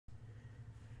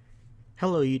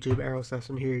Hello YouTube,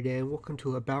 Assassin here today, and welcome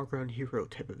to a battleground hero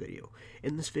type of video.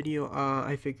 In this video,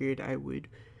 I figured I would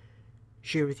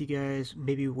share with you guys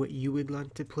maybe what you would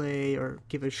like to play or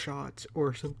give a shot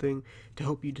or something to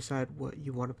help you decide what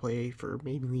you want to play for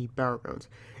mainly battlegrounds.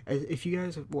 If you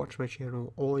guys have watched my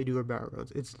channel, all I do are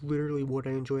battlegrounds. It's literally what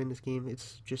I enjoy in this game.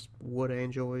 It's just what I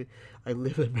enjoy. I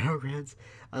live in battlegrounds.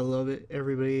 I love it.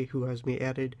 Everybody who has me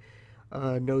added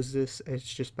knows this. It's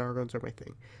just battlegrounds are my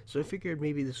thing. So I figured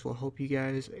maybe this will help you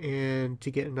guys and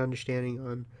to get an understanding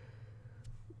on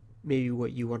maybe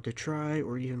what you want to try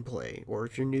or even play. Or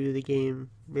if you're new to the game,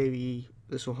 maybe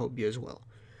this will help you as well.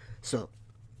 So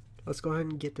let's go ahead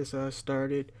and get this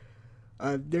started.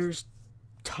 There's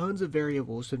tons of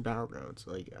variables in battlegrounds.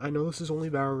 Like, I know this is only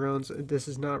battlegrounds. This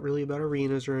is not really about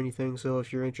arenas or anything. So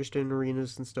if you're interested in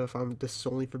arenas and stuff, this is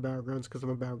only for battlegrounds because I'm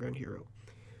a battleground hero.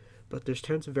 But there's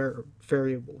tons of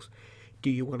variables. Do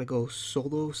you want to go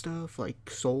solo stuff, like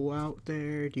solo out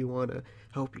there? Do you want to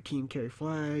help your team carry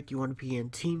flag? Do you want to be in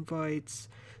team fights?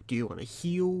 Do you want to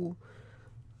heal?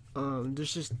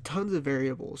 There's just tons of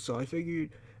variables. So I figured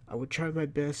I would try my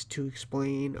best to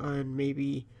explain on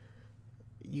maybe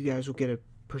you guys will get a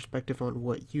perspective on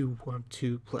what you want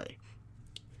to play.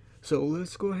 So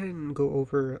let's go ahead and go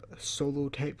over a solo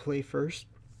type play first.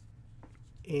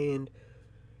 And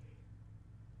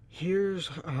here's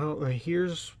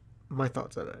my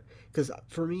thoughts on it, because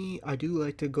for me, I do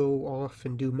like to go off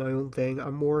and do my own thing.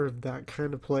 I'm more of that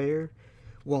kind of player.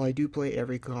 While I do play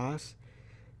every class,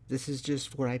 this is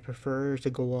just what I prefer, to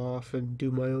go off and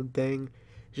do my own thing.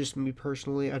 Just me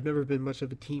personally, I've never been much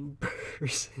of a team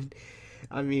person.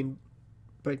 I mean,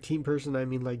 by team person, I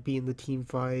mean like be in the team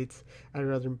fights. I'd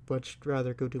much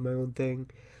rather go do my own thing.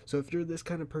 So if you're this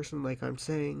kind of person, like I'm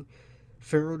saying,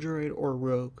 Feral Droid or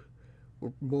Rogue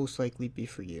will most likely be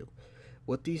for you.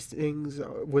 What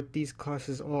these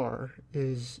classes are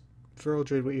is Feral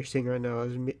Droid. What you're seeing right now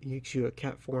is makes you a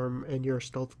cat form, and you're a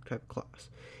stealth type class.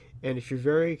 And if you're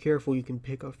very careful, you can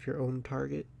pick off your own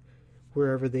target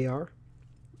wherever they are.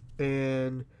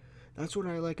 And that's what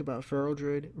I like about Feral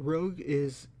Droid. Rogue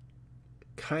is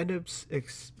kind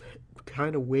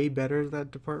of way better in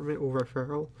that department over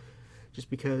Feral,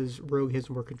 just because Rogue has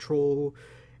more control.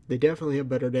 They definitely have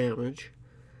better damage,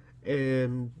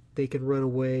 and they can run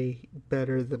away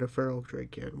better than a Feral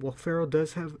Droid can. While Feral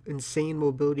does have insane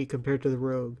mobility compared to the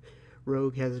Rogue,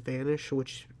 Rogue has Vanish,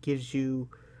 which lets you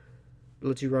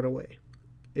run away.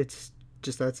 It's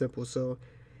just that simple. So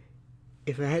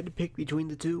if I had to pick between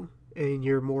the two, and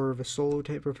you're more of a solo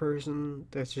type of person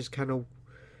that's just kind of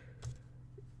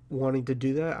wanting to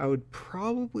do that, I would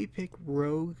probably pick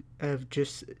Rogue. Of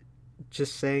just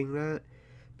saying that,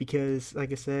 because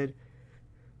like I said,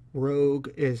 Rogue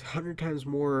is 100 times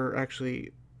more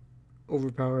actually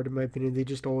overpowered in my opinion. They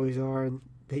just always are, and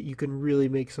that you can really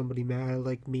make somebody mad,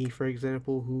 like me for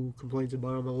example, who complains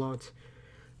about them a lot.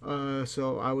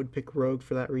 So I would pick Rogue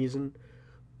for that reason.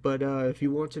 But if you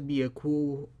want to be a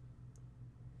cool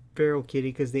feral kitty,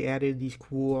 because they added these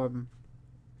cool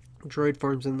droid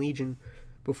farms in Legion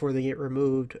before they get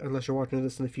removed, unless you're watching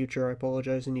this in the future, I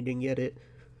apologize and you didn't get it.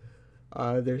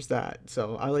 There's that.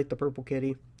 So I like the purple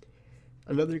kitty.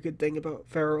 Another good thing about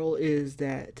Feral is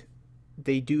that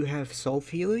they do have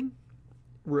self-healing.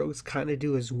 Rogues kind of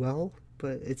do as well,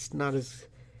 but it's not as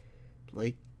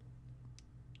like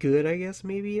good, I guess,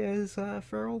 maybe, as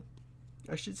Feral,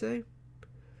 I should say.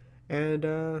 And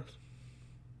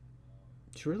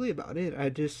it's really about it. I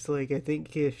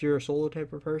think if you're a solo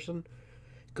type of person,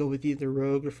 go with either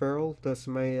Rogue or Feral. That's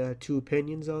my two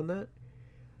opinions on that.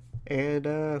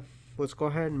 And let's go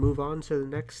ahead and move on to the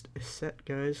next set,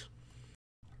 guys.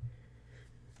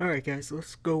 Alright guys,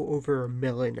 let's go over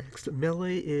Melee next.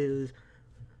 Melee is,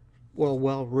 well,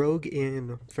 while Rogue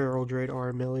and Feral Droid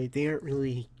are Melee, they aren't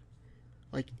really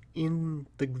like in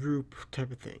the group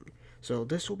type of thing. So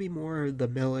this will be more the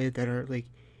Melee that are like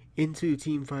into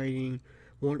team fighting,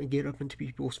 want to get up into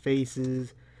people's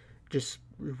faces, just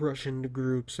rush into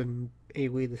groups and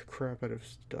AoE the crap out of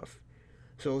stuff.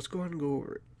 So let's go ahead and go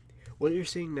over it. What you're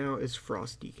seeing now is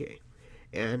Frost DK.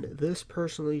 And this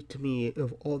personally, to me,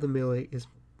 of all the Melee, is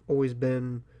always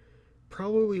been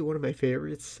probably one of my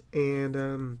favorites. And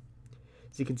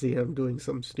as you can see, I'm doing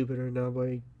something stupid right now,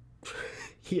 but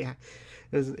yeah,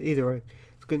 either way,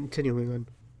 it's continuing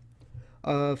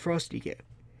on. Frost DK,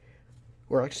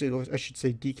 or actually I should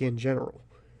say DK in general.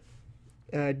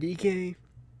 DK,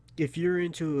 if you're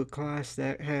into a class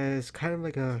that has kind of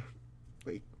like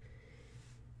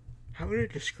how would I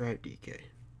describe DK?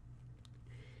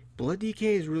 Blood DK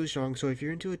is really strong, so if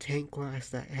you're into a tank class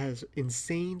that has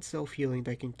insane self-healing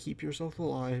that can keep yourself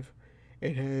alive,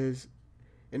 it has,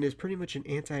 and is pretty much an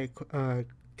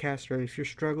caster. If you're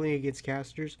struggling against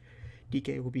casters,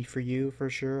 DK will be for you for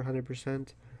sure,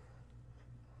 100%.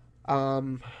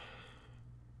 Um,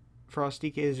 Frost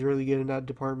DK is really good in that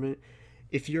department.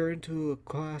 If you're into a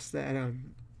class that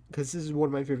because this is one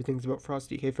of my favorite things about Frost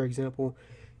DK, for example,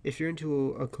 if you're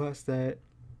into a class that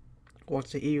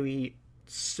wants to AoE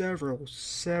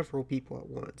several people at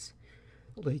once,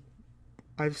 like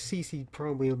I've CC'd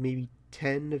probably maybe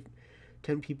 10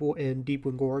 people in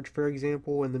Deepwood Gorge, for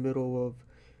example, in the middle of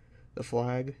the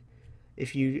flag.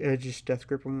 If you just death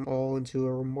grip them all into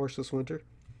a remorseless winter.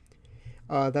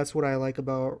 That's what I like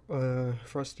about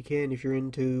Frosty Can. If you're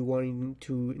into wanting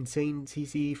to insane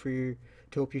CC to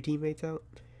help your teammates out,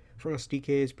 Frosty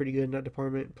K is pretty good in that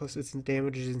department. Plus, its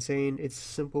damage is insane. It's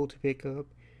simple to pick up,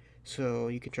 so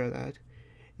you can try that.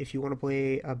 If you want to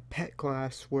play a pet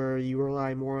class where you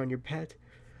rely more on your pet,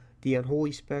 the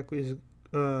Unholy spec is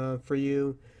for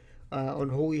you.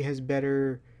 Unholy has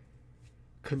better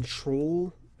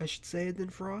control, I should say, than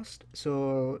Frost.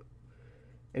 So,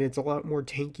 and it's a lot more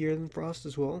tankier than Frost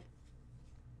as well.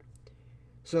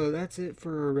 So that's it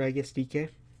for, I guess, DK.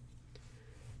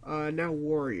 Now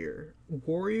Warrior.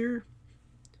 Warrior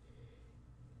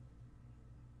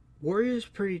is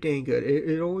pretty dang good.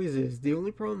 It always is. The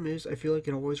only problem is I feel like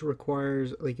it always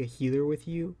requires like a healer with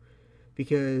you,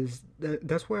 because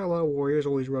that's why a lot of warriors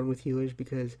always run with healers,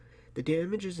 because the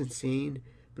damage is insane,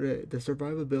 but the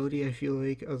survivability, I feel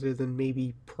like, other than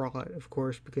maybe prot, of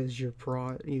course, because you're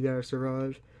prot, you gotta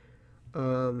survive.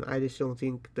 I just don't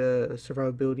think the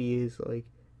survivability is like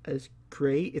as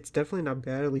great. It's definitely not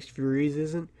bad. At least Fury's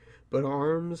isn't, but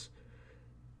Arms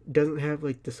doesn't have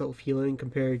like the self healing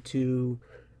compared to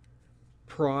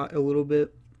prot a little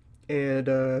bit, and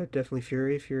definitely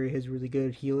Fury. Fury has really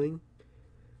good healing.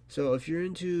 So if you're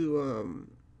into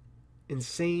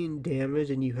insane damage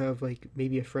and you have like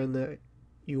maybe a friend that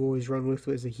you always run with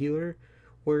as a healer,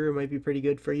 Warrior might be pretty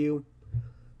good for you.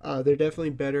 They're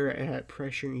definitely better at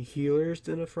pressuring healers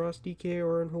than a Frost DK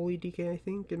or Unholy DK, I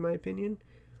think, in my opinion.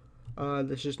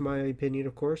 That's just my opinion,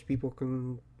 of course. People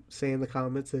can say in the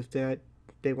comments if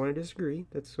they want to disagree.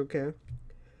 That's okay.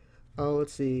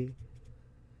 Let's see.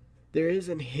 There is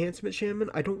Enhancement Shaman.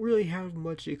 I don't really have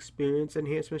much experience in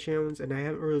Enhancement Shamans, and I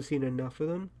haven't really seen enough of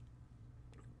them.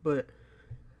 But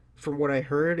from what I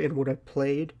heard and what I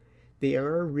played, they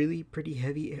are a really pretty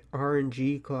heavy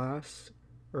RNG class,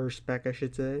 or spec, I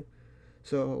should say.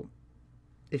 So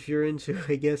if you're into,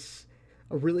 I guess,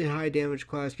 a really high damage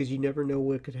class, because you never know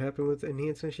what could happen with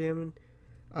Enhancement Shaman,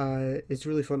 it's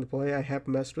really fun to play. I have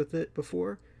messed with it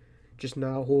before, just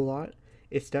not a whole lot.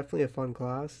 It's definitely a fun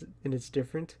class, and it's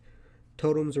different.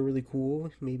 Totems are really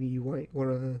cool. Maybe you might want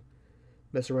to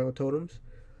mess around with totems.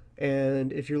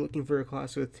 And if you're looking for a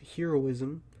class with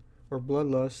heroism or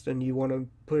bloodlust and you want to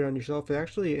put it on yourself,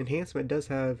 actually Enhancement does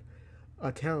have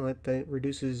a talent that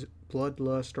reduces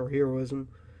bloodlust or heroism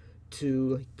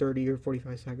to like 30 or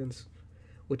 45 seconds,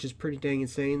 which is pretty dang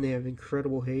insane. They have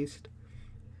incredible haste.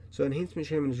 So Enhancement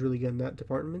Shaman is really good in that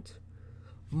department.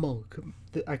 Monk.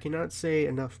 I cannot say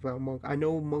enough about Monk. I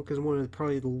know Monk is one of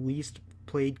probably the least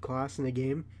played class in the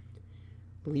game.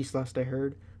 At least last I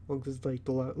heard, Monk is like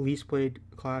the least played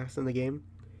class in the game.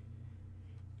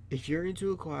 If you're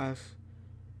into a class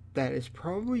that is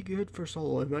probably good for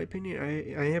solo, in my opinion,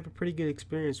 I have a pretty good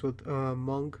experience with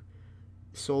Monk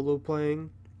solo playing.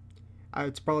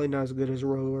 It's probably not as good as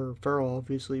Rogue or Feral,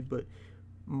 obviously, but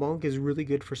Monk is really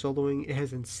good for soloing. It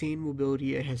has insane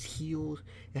mobility, it has heals,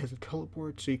 it has a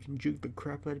teleport, so you can juke the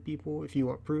crap out of people. If you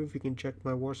want proof, you can check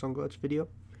my Warsong Guts video.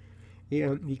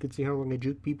 Yeah, you can see how long I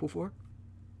juke people for.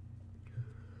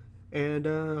 And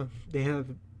they have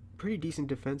pretty decent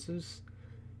defenses.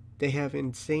 They have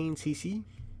insane CC.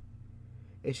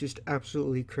 It's just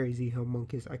absolutely crazy how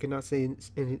Monk is. I cannot say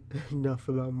enough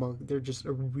about Monk. They're just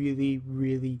a really,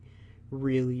 really,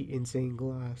 really insane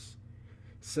class.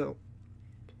 So,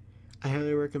 I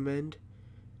highly recommend,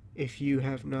 if you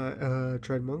have not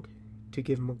tried Monk, to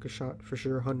give Monk a shot for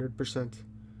sure, 100%.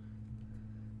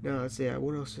 Now, let's see,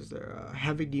 what else is there?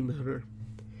 Havoc Demon Hunter.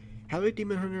 Havoc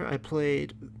Demon Hunter, I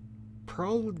played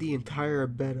probably the entire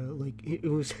beta. Like, it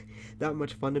was that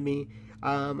much fun to me.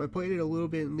 I played it a little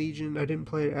bit in Legion. I didn't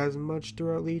play it as much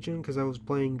throughout Legion because I was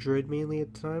playing Druid mainly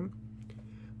at the time.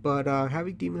 But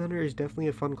Havoc Demon Hunter is definitely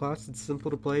a fun class. It's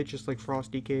simple to play, just like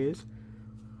Frost DK is.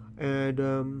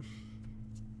 And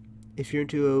if you're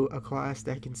into a class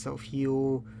that can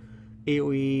self-heal,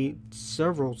 AoE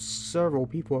several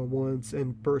people at once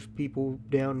and burst people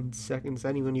down in seconds,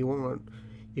 anyone you want.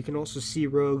 You can also see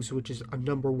rogues, which is a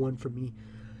number one for me.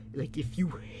 Like, if you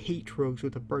hate rogues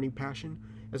with a burning passion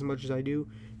as much as I do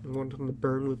and want them to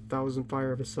burn with 1,000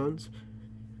 fire of his sons,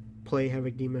 play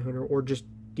Havoc Demon Hunter, or just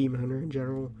Demon Hunter in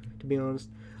general, to be honest.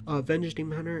 Vengeance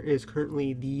Demon Hunter is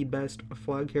currently the best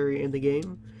flag carrier in the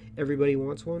game. Everybody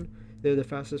wants one. They're the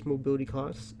fastest mobility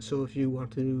class, so if you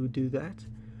want to do that,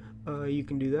 you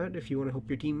can do that if you want to help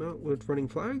your team out with running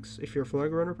flags, if you're a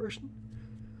flag runner person.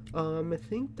 I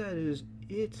think that is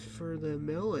it for the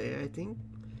melee. I think.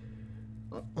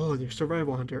 Oh, there's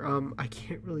Survival Hunter. I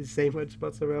can't really say much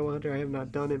about Survival Hunter. I have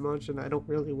not done it much, and I don't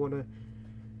really want to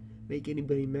make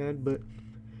anybody mad, but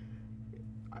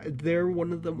they're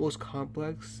one of the most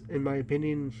complex, in my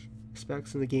opinion,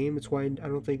 specs in the game. It's why I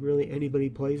don't think really anybody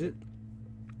plays it.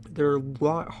 They're a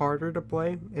lot harder to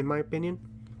play, in my opinion,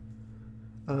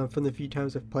 from the few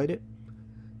times I've played it.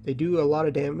 They do a lot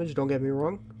of damage, don't get me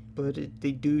wrong, but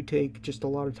they do take just a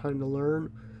lot of time to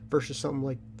learn versus something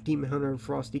like Demon Hunter and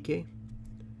Frost DK.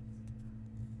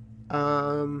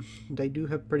 They do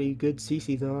have pretty good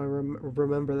CC though, I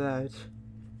remember that.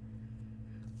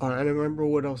 And I remember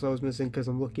what else I was missing because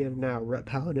I'm looking at it now. Ret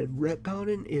Paladin. Ret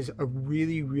Paladin is a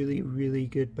really, really, really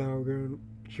good battleground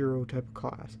hero type of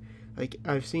class. Like,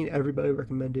 I've seen everybody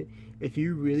recommend it. If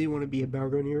you really want to be a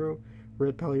battleground hero,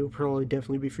 Ret Paladin will probably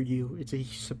definitely be for you. It's a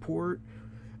support.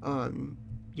 You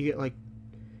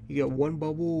get one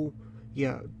bubble.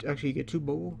 Yeah, actually you get two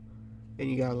bubble, and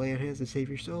you got land hands to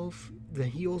save yourself. The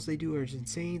heals they do are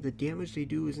insane. The damage they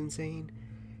do is insane.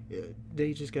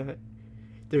 They just got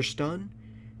their stun.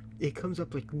 It comes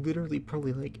up like literally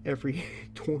probably like every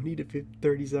 20 to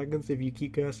 30 seconds if you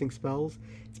keep casting spells.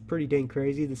 It's pretty dang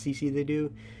crazy the CC they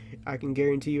do. I can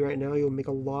guarantee you right now you'll make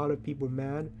a lot of people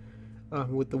mad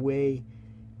with the way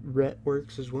Ret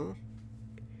works as well.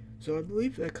 So I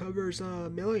believe that covers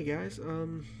melee, guys.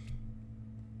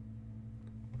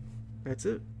 That's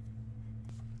it.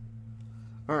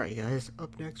 Alright guys,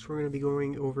 up next we're going to be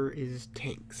going over is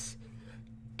tanks.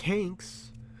 Tanks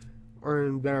are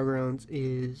in Battlegrounds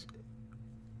is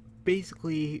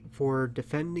basically for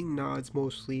defending nods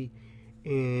mostly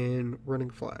and running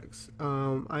flags.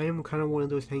 I am kind of one of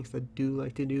those tanks that do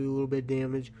like to do a little bit of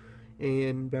damage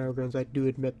in Battlegrounds. I do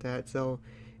admit that. So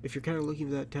if you're kind of looking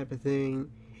for that type of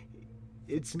thing,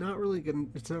 it's not really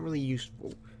good. It's not really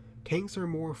useful. Tanks are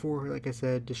more for, like I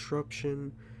said,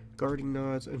 disruption, guarding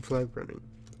nods, and flag running.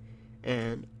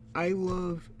 And I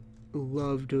love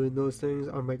doing those things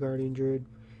on my Guardian Druid.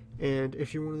 And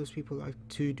if you're one of those people that like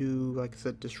to do, like I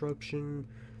said, disruption,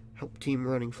 help team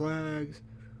running flags,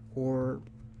 or,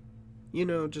 you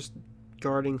know, just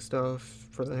guarding stuff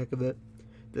for the heck of it,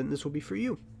 then this will be for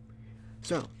you.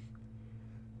 So,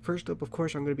 first up, of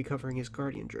course, I'm going to be covering is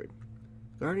Guardian Druid.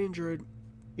 Guardian Druid,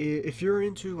 if you're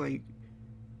into, like,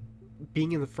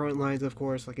 being in the front lines, of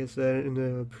course, like I said in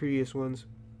the previous ones,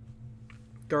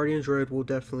 Guardian Druid will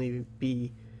definitely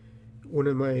be one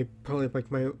of my, probably like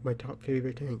my top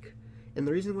favorite tank. And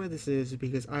the reason why this is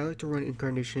because I like to run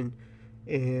Incarnation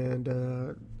and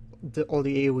all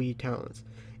the AoE talents.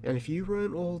 And if you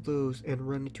run all those and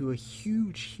run into a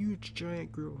huge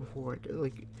giant group of horde,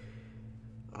 like,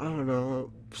 I don't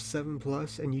know,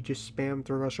 7+, and you just spam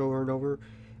through rush over and over,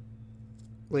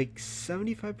 like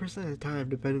 75% of the time,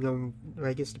 depending on,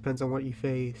 I guess depends on what you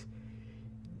face,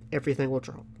 everything will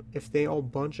drop. If they all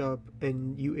bunch up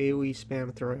and you AoE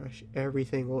spam Thrash,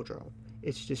 everything will drop.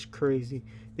 It's just crazy.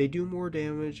 They do more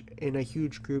damage in a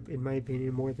huge group, in my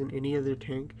opinion, more than any other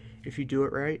tank if you do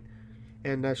it right.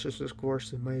 And that's just, of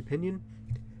course, in my opinion.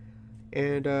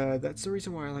 And that's the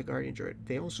reason why I like Guardian Druid.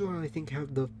 They also, I think,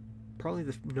 have they're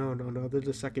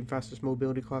the second fastest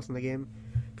mobility class in the game,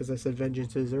 because I said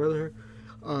Vengeance is earlier.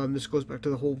 This goes back to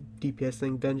the whole DPS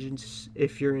thing. Vengeance,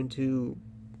 if you're into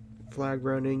flag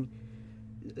running,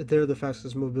 they're the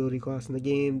fastest mobility class in the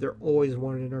game. They're always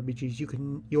wanted in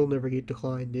RPGs. You'll never get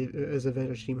declined as a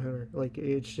Vengeance Team Hunter. Like,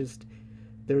 it's just,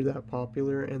 they're that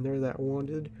popular and they're that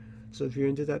wanted. So if you're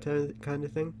into that kind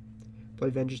of thing, play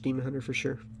Vengeance Demon Hunter for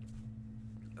sure.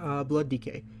 Blood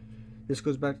DK. This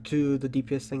goes back to the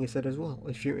DPS thing I said as well.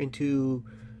 If you're into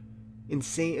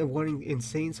wanting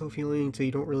insane self-healing so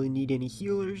you don't really need any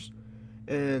healers,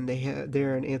 and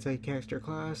they're an anti-caster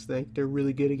class, they're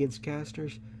really good against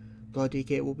casters, Blood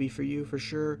DK will be for you for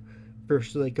sure.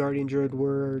 Versus like Guardian Druid,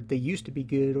 where they used to be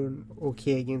good and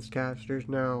okay against casters,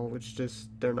 now it's just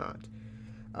they're not.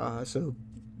 So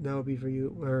that'll be for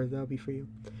you, or that'll be for you.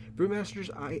 Brewmasters,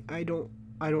 I don't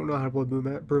know how to play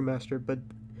Brewmaster, but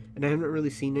and I haven't really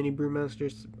seen any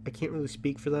Brewmasters. I can't really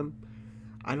speak for them.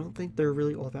 I don't think they're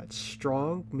really all that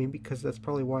strong, maybe because that's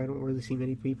probably why I don't really see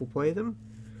many people play them.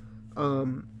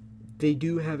 They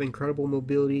do have incredible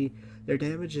mobility. Their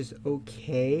damage is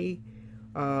okay.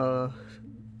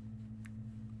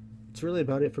 It's really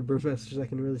about it for Brewmasters I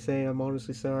can really say. I'm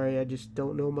honestly sorry, I just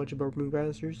don't know much about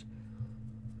Brewmasters.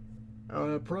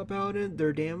 Pro Paladin,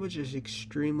 their damage is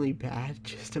extremely bad,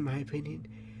 just in my opinion.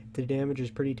 The damage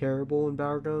is pretty terrible in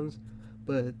Battlegrounds,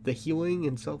 but the healing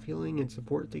and self-healing and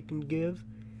support they can give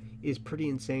is pretty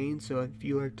insane. So if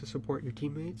you like to support your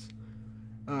teammates,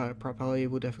 Pro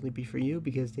Paladin will definitely be for you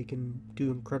because they can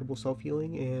do incredible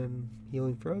self-healing and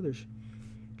healing for others.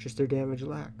 Just their damage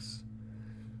lacks.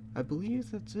 I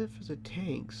believe that's it for the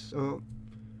tanks. So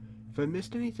if I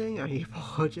missed anything, I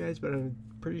apologize, but I'm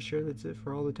pretty sure that's it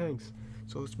for all the tanks.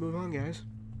 So let's move on, guys.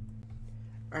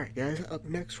 Alright, guys, up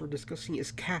next we're discussing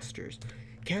is casters.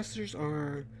 Casters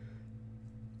are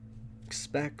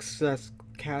specs, that's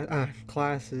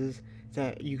classes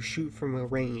that you shoot from a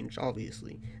range,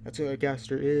 obviously. That's what a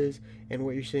caster is, and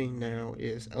what you're seeing now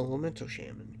is Elemental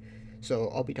Shaman. So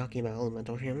I'll be talking about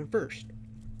Elemental Shaman first.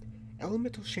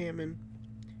 Elemental Shaman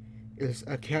is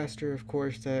a caster, of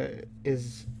course, that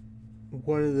is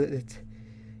one of the...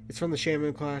 It's from the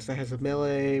Shaman class that has a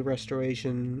melee,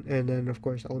 restoration, and then, of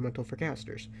course, elemental for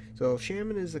casters. So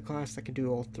Shaman is a class that can do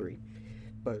all three.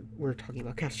 But we're talking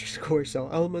about casters, of course. So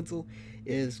Elemental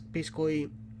is basically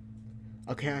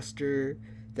a caster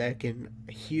that can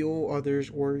heal others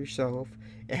or yourself.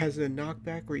 It has a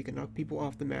knockback where you can knock people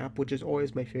off the map, which is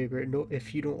always my favorite. No,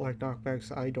 if you don't like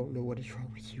knockbacks, I don't know what is wrong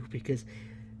with you, because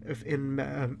if in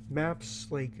maps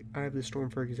like I have the Storm,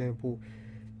 for example,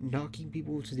 knocking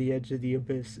people to the edge of the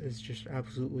abyss is just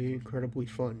absolutely incredibly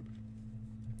fun.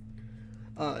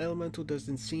 Elemental does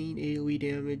insane AoE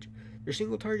damage. Their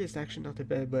single target is actually not that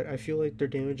bad, but I feel like their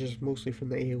damage is mostly from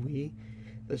the AoE.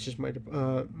 That's just my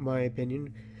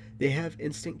opinion. They have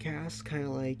instant cast, kind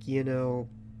of like,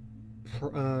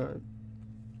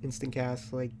 instant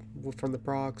cast like from the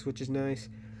procs, which is nice.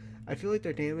 I feel like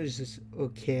their damage is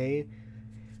okay.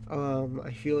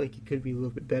 I feel like it could be a little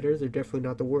bit better. They're definitely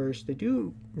not the worst. They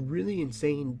do really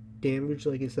insane damage,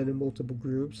 like I said, in multiple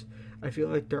groups. I feel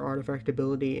like their artifact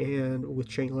ability and with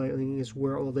chain lightning is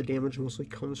where all the damage mostly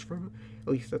comes from.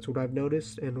 At least that's what I've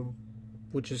noticed, and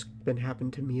which has been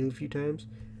happened to me a few times.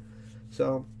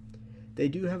 So they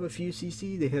do have a few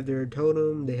CC. They have their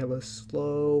totem. They have a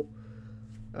slow.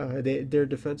 Their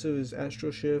defensive is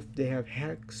Astral Shift. They have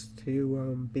Hex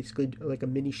to basically like a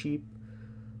mini sheep,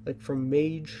 like from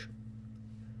Mage.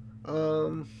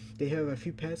 They have a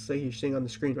few pets that you're seeing on the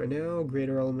screen right now: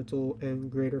 Greater Elemental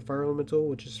and Greater Fire Elemental,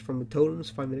 which is from the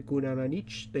totems. 5-minute cooldown on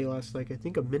each. They last like I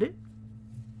think a minute,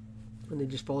 and they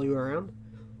just follow you around.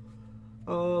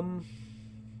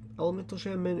 Elemental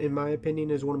Shaman, in my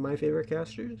opinion, is one of my favorite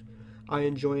casters. I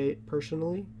enjoy it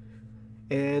personally,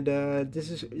 and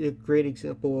this is a great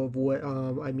example of what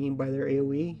I mean by their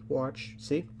AoE. Watch,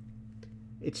 see.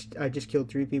 I just killed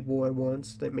 3 people at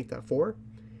once. That make that 4.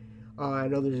 I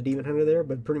know there's a demon hunter there,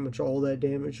 but pretty much all that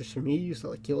damage is from me. You saw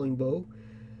like killing bow,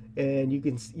 and you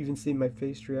can even see my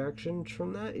face reaction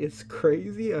from that. It's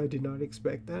crazy. I did not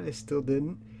expect that. I still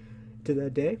didn't to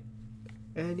that day.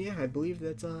 And yeah, I believe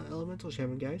that's Elemental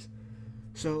Shaman, guys.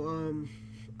 So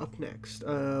up next,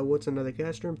 what's another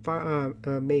caster?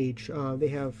 Mage. They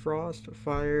have Frost,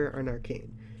 Fire, and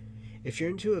Arcane. If you're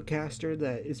into a caster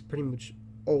that is pretty much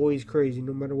always crazy,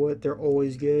 no matter what, they're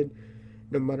always good.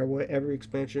 No matter what, every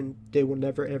expansion, they will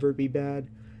never ever be bad.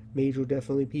 Mage will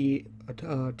definitely be a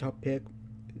top pick.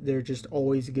 They're just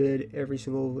always good. Every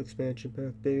single expansion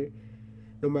pack,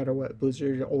 no matter what,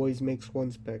 Blizzard always makes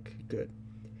one spec good.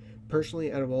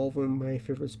 Personally, out of all of them, my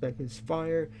favorite spec is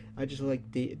Fire. I just like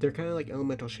they're kind of like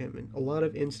Elemental Shaman. A lot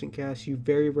of instant casts you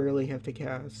very rarely have to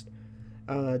cast.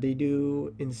 They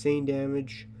do insane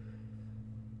damage.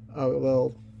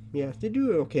 Well, yeah, they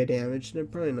do okay damage. They're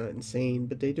probably not insane,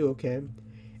 but they do okay.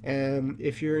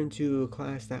 If you're into a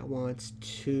class that wants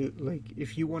to, like,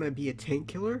 if you want to be a tank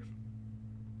killer,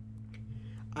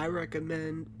 I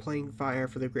recommend playing Fire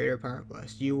for the Greater Power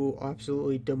Blast. You will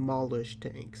absolutely demolish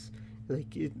tanks.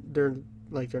 They're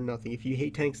nothing. If you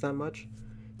hate tanks that much,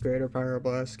 Greater Power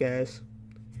Blast, guys.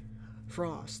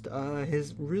 Frost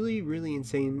has really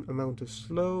insane amount of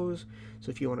slows.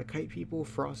 So if you want to kite people,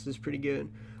 Frost is pretty good.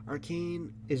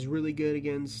 Arcane is really good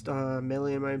against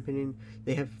melee, in my opinion.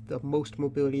 They have the most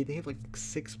mobility. They have like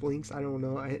 6 blinks. I don't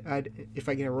know. If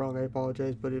I get it wrong, I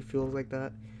apologize, but it feels like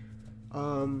that.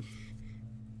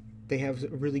 They have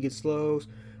really good slows.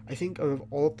 I think of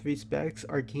all 3 specs,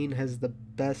 Arcane has the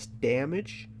best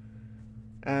damage.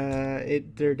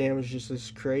 Their damage just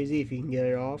is crazy if you can get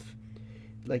it off.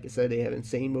 Like I said, they have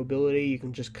insane mobility. You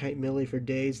can just kite melee for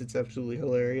days. It's absolutely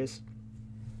hilarious.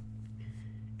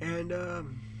 And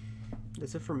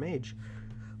that's it for Mage.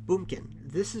 Boomkin.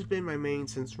 This has been my main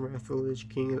since Wrath of the Lich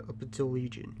King up until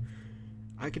Legion.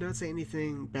 I cannot say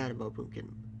anything bad about Boomkin.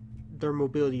 Their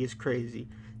mobility is crazy.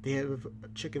 They have a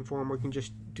chicken form where you can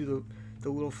just do the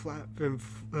little flap and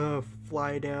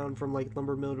fly down from like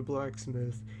lumbermill to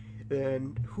blacksmith,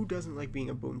 then who doesn't like being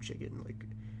a boom chicken? Like,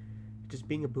 just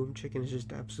being a boom chicken is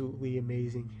just absolutely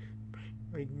amazing.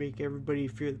 Like, make everybody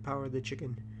fear the power of the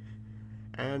chicken.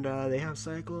 And they have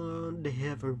cyclone. They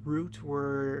have a root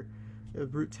where a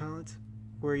root talent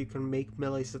where you can make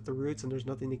melee set the roots, and there's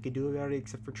nothing they can do about it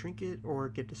except for trinket or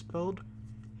get dispelled.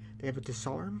 They have a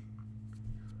disarm.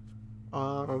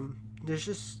 There's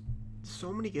just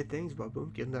so many good things about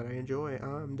Boomkin that I enjoy.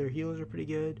 Their healers are pretty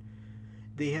good.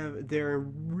 They're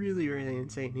really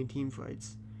insane in team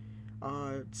fights.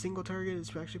 Single target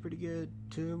is actually pretty good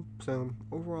too. So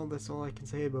overall, that's all I can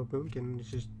say about Boomkin. It's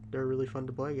just they're really fun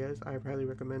to play, guys. I highly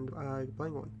recommend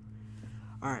playing one.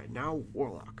 All right, now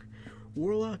Warlock.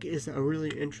 Warlock is a really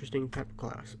interesting type of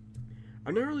class.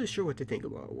 I'm not really sure what to think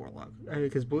about Warlock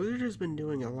because Blizzard has been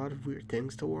doing a lot of weird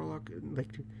things to Warlock,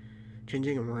 like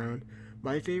changing them around.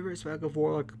 My favorite spec of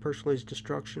Warlock personally is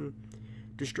Destruction.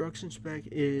 Destruction spec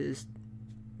is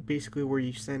basically where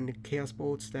you send Chaos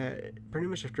Bolts that pretty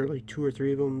much after like 2 or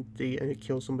 3 of them, they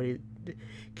kill somebody. The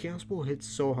Chaos Bolt hits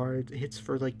so hard. It hits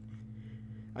for like,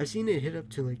 I've seen it hit up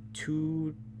to like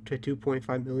 2 to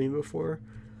 2.5 million before.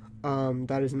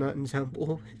 That is not in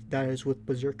Temple. That is with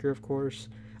Berserker, of course.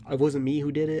 It wasn't me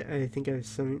who did it. I think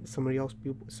somebody else,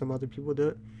 some other people did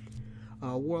it.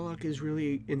 Warlock is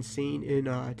really insane in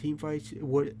team fights.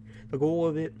 What the goal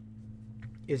of it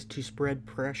is to spread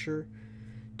pressure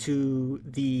to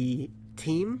the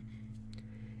team,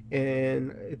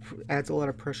 and it adds a lot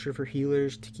of pressure for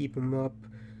healers to keep them up.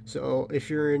 So if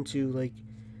you're into like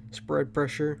spread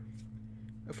pressure,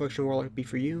 Affliction Warlock would be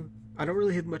for you. I don't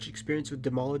really have much experience with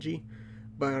Demology,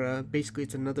 but basically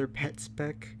it's another pet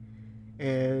spec,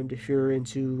 and if you're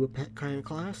into a pet kind of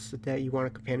class that you want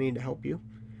a companion to help you,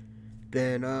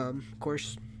 then of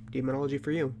course Demonology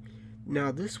for you.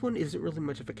 Now this one isn't really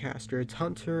much of a caster. It's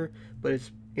Hunter, but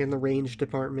it's in the range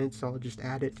department, so I'll just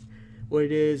add it. What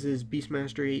it is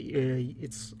Beastmastery.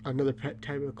 It's another pet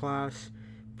type of class.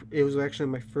 It was actually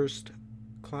my first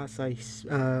class I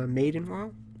made in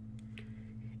WoW,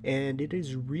 and it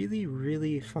is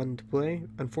really fun to play.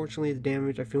 Unfortunately, the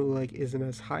damage I feel like isn't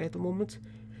as high at the moment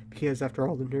because after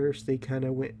all the nerfs, they kind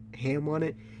of went ham on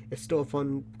it. It's still a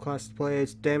fun class to play.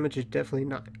 Its damage is definitely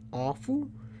not awful,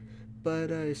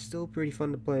 but it's still pretty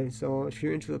fun to play. So if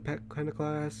you're into a pet kind of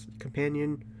class,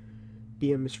 companion,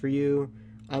 BM is for you.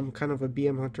 I'm kind of a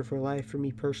BM hunter for life for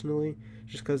me personally,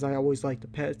 just because I always like the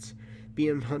pets.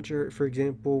 BM hunter, for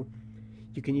example,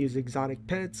 you can use exotic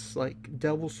pets like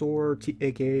Devil Sword,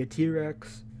 aka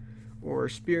T-Rex, or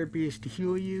Spirit Beast to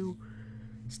heal you,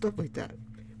 stuff like that.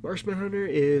 Marksman Hunter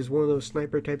is one of those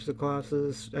sniper types of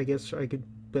classes, I guess I could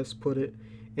best put it,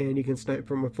 and you can snipe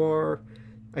from afar.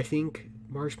 I think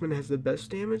Marksman has the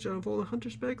best damage out of all the hunter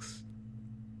specs.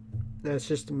 That's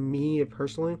just me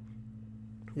personally.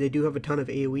 They do have a ton of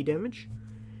AoE damage,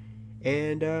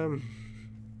 and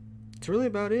it's really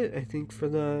about it, I think, for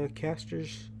the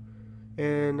casters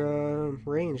and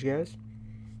range, guys.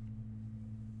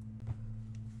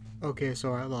 Okay,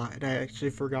 so I lied. I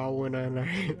actually forgot one, and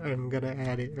I'm gonna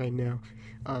add it right now.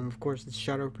 Of course, it's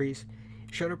Shadow Priest.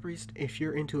 Shadow Priest, if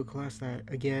you're into a class that,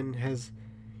 again, has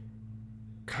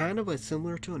kind of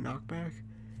similar to a knockback,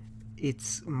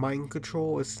 it's mind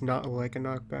control. It's not like a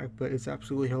knockback, but it's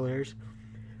absolutely hilarious.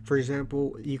 For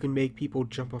example, you can make people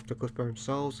jump off the cliff by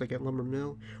themselves, like at Lumber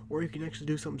Mill, or you can actually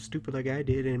do something stupid like I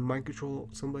did and mind control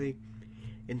somebody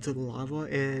into the lava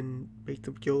and make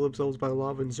them kill themselves by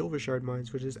lava in Silver Shard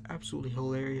mines, which is absolutely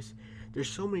hilarious. There's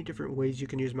so many different ways you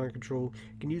can use mind control.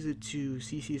 You can use it to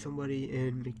CC somebody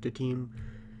and make the team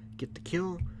get the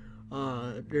kill.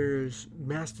 There's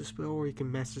Mass Dispel, where you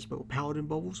can Mass Dispel Paladin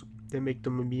bubbles that make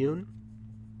them immune.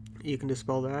 You can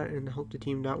dispel that and help the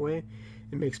team that way.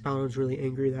 It makes Paladins really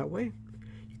angry that way.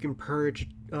 You can purge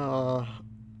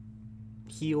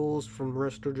heals from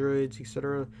Resto Druids,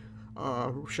 etc.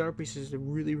 Shadow Priest is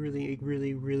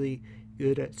really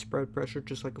good at spread pressure,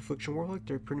 just like Affliction Warlock.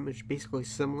 They're pretty much basically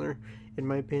similar, in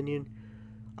my opinion.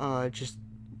 Just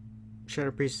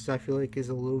Shadow Priest, I feel like, is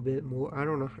a little bit more, I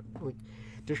don't know, like,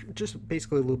 they're just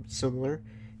basically a little bit similar.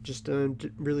 Just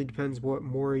really depends what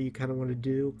more you kind of want to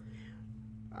do.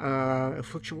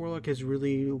 Affliction Warlock is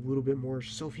really a little bit more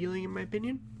self-healing, in my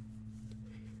opinion.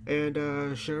 And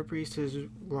Shadow Priest has a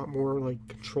lot more like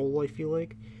control, I feel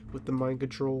like, with the mind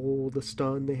control, the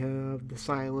stun they have, the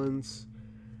silence,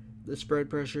 the spread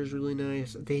pressure is really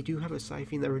nice. They do have a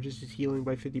Siphon that reduces healing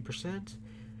by 50%,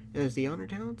 as the honor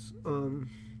talents.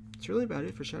 It's really about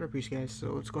it for Shadow Priest, guys,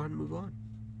 so let's go ahead and move on.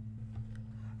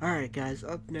 Alright guys,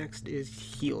 up next is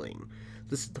healing.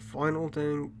 This is the final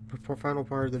thing, the final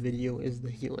part of the video is the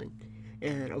healing.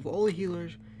 And of all the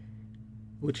healers,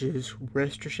 which is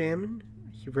Rester Shaman,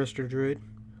 Rester Druid,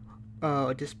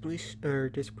 Disc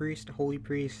Priest, Holy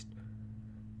Priest,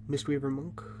 Mistweaver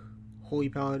Monk, Holy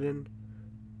Paladin,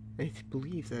 I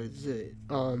believe that is it.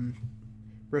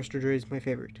 Rester Druid is my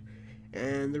favorite.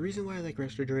 And the reason why I like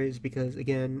Rester Druid is because,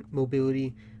 again,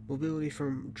 mobility. Mobility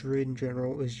from Druid in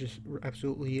general is just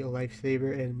absolutely a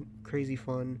lifesaver and crazy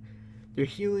fun. Their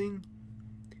healing.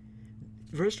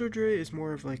 Rester Druid is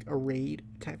more of like a raid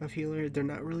type of healer. They're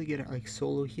not really good at like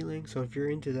solo healing, so if you're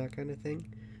into that kind of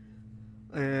thing,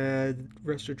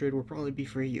 Rester Druid will probably be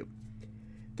for you.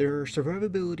 Their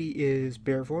survivability is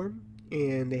bear form,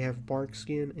 and they have bark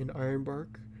skin and iron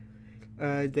bark.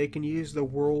 They can use the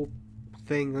whirl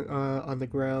thing on the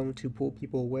ground to pull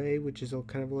people away, which is a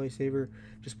kind of a lifesaver.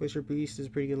 Displacer Beast is a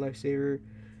pretty good lifesaver.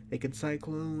 They can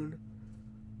cyclone.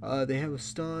 They have a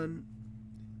stun.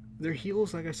 Their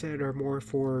heals, like I said, are more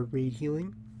for raid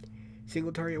healing.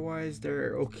 Single target wise,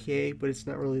 they're okay, but it's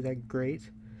not really that great.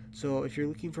 So if you're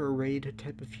looking for a raid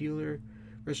type of healer,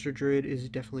 Rester Druid is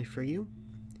definitely for you.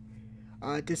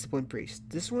 Discipline Priest.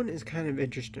 This one is kind of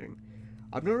interesting.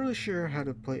 I'm not really sure how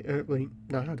to play,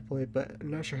 not how to play, but I'm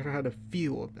not sure how to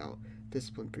feel about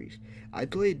Discipline Priest. I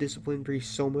played Discipline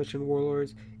Priest so much in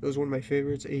Warlords. It was one of my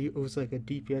favorites. It was like a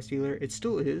DPS healer. It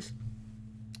still is,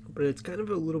 but it's kind of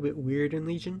a little bit weird in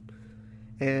Legion,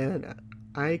 and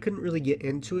I couldn't really get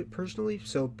into it personally.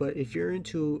 So, but if you're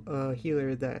into a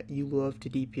healer that you love to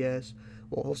DPS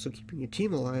while also keeping your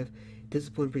team alive,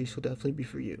 Discipline Priest will definitely be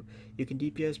for you. You can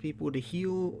DPS people to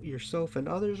heal yourself and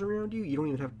others around you. You don't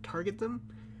even have to target them,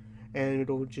 and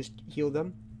it'll just heal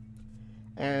them.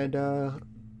 And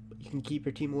you can keep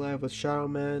your team alive with Shadow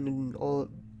Man and all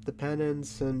the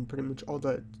penance and pretty much all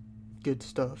that good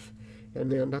stuff. And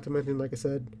not to mention, like I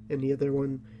said, in the other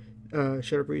one,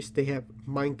 Shadow Priest, they have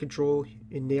mind control,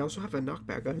 and they also have a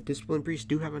knockback. Discipline Priest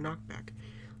do have a knockback.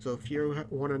 So if you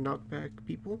want to knock back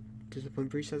people, Discipline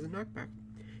Priest has a knockback.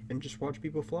 And just watch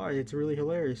people fly. It's really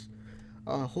hilarious.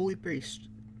 Holy Priest.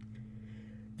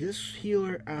 This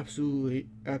healer absolutely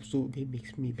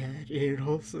makes me mad, and it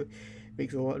also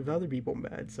makes a lot of other people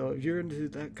mad. So if you're into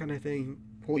that kind of thing,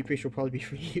 Holy Priest will probably be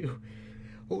for you.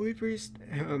 Holy Priest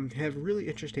have really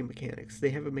interesting mechanics. They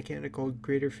have a mechanic called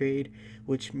Greater Fade,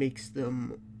 which makes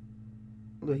them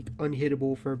like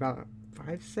unhittable for about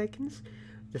 5 seconds.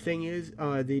 The thing is,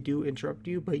 they do interrupt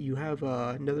you, but you have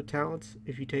another talent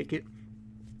if you take it,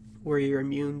 where you're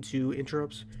immune to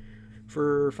interrupts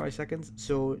for 5 seconds.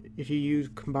 So if you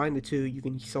combine the two, you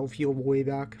can self-heal way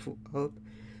back up.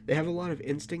 They have a lot of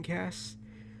instant casts.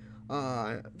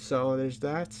 So there's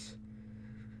that.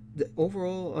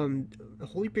 Overall,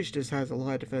 Holy Priest just has a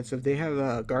lot of defensive. They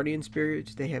have Guardian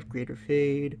Spirits, they have Greater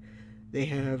Fade, they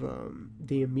have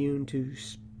the immune to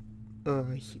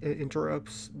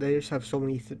interrupts. They just have so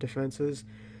many defenses.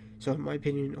 So in my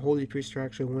opinion, Holy Priests are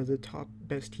actually one of the top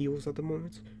best heals at the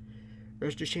moment.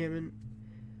 Rester Shaman,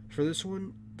 for this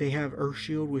one, they have Earth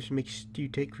Shield, which makes you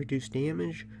take reduced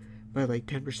damage by like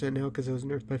 10% now because it was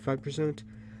nerfed by 5%.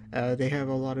 They have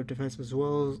a lot of defense as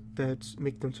well that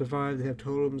make them survive. They have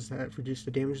totems that reduce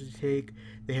the damage they take.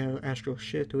 They have Astral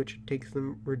Shit, which takes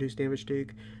them reduced damage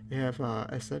take. They have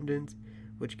Ascendant,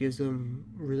 which gives them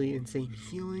really insane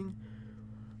healing.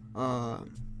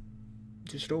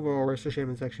 Just overall, Rester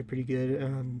Shaman is actually pretty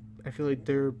good. I feel like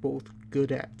they're both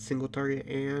good at single target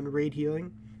and raid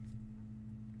healing.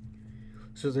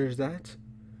 So there's that.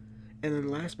 And then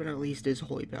last but not least is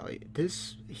Holy Pally.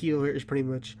 This healer is pretty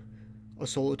much a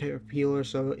solo type of healer.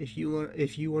 So if you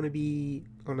want to be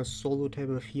on a solo type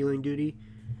of healing duty,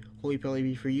 Holy Pally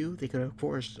be for you. They can of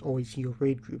course always heal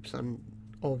raid groups,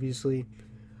 obviously,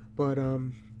 but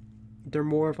they're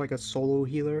more of like a solo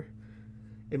healer,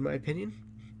 in my opinion.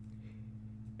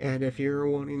 And if you're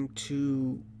wanting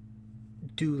to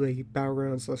do like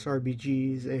battlegrounds /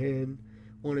 RBGs and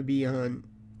want to be on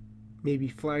maybe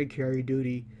flag carry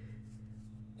duty,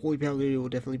 Holy Paladin will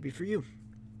definitely be for you.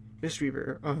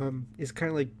 Mistweaver is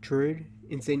kind of like Druid,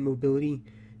 insane mobility.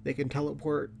 They can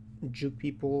teleport, juke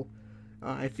people.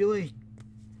 I feel like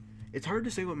it's hard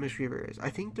to say what Mistweaver is. I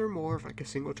think they're more of like a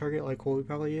single target like Holy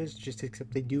Pally is, just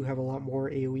except they do have a lot more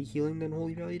AoE healing than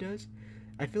Holy Pally does.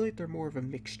 I feel like they're more of a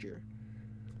mixture.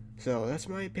 So that's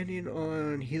my opinion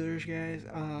on healers, guys.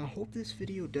 Hope this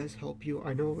video does help you.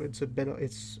 I know it's a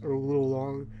little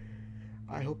long.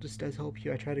 I hope this does help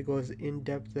you. I try to go as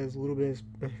in-depth as a little bit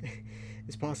as,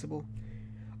 as possible.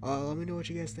 Let me know what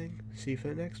you guys think. See you for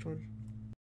the next one.